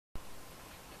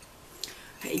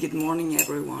Hey, good morning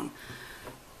everyone.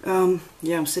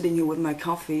 Yeah, I'm sitting here with my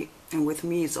coffee, and with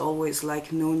me it's always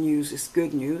like no news is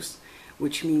good news,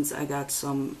 which means I got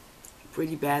some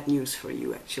pretty bad news for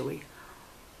you actually.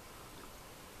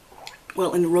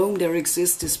 Well, in Rome there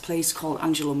exists this place called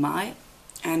Angelo Mai,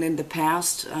 and in the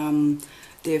past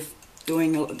they've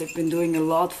been doing a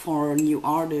lot for new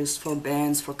artists, for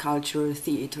bands, for culture,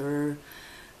 theater,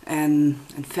 and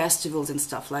festivals and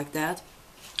stuff like that.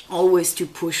 Always to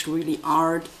push really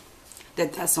art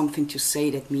that has something to say,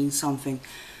 that means something.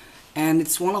 And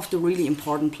it's one of the really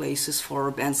important places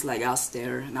for bands like us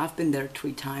there. And I've been there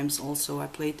 3 times also. I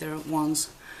played there once.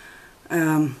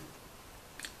 Um,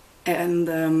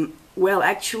 well,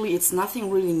 actually, it's nothing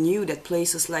really new that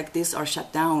places like this are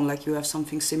shut down. Like you have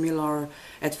something similar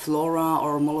at Flora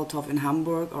or Molotov in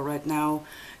Hamburg, or right now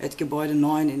at Gebäude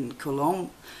 9 in Cologne,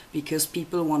 because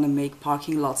people want to make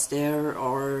parking lots there,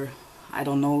 or I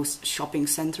don't know, shopping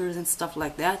centers and stuff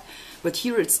like that. But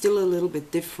here it's still a little bit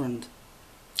different.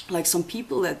 Like some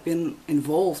people that have been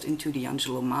involved into the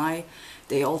Angelo Mai,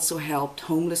 they also helped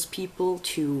homeless people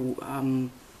to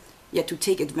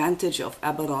take advantage of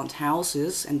abandoned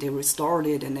houses, and they restored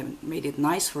it and they made it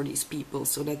nice for these people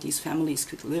so that these families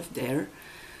could live there.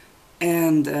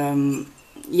 And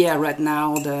yeah, right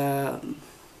now the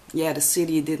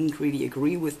city didn't really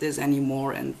agree with this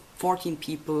anymore, and 14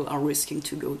 people are risking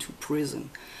to go to prison.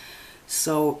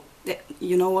 So,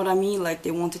 you know what I mean? Like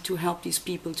they wanted to help these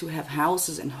people to have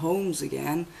houses and homes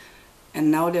again,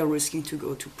 and now they're risking to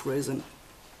go to prison.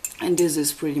 And this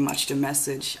is pretty much the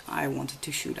message I wanted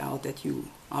to shoot out, that you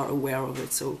are aware of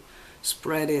it. So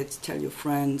spread it, tell your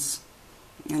friends,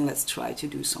 and let's try to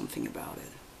do something about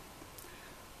it.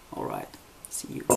 Alright, see you.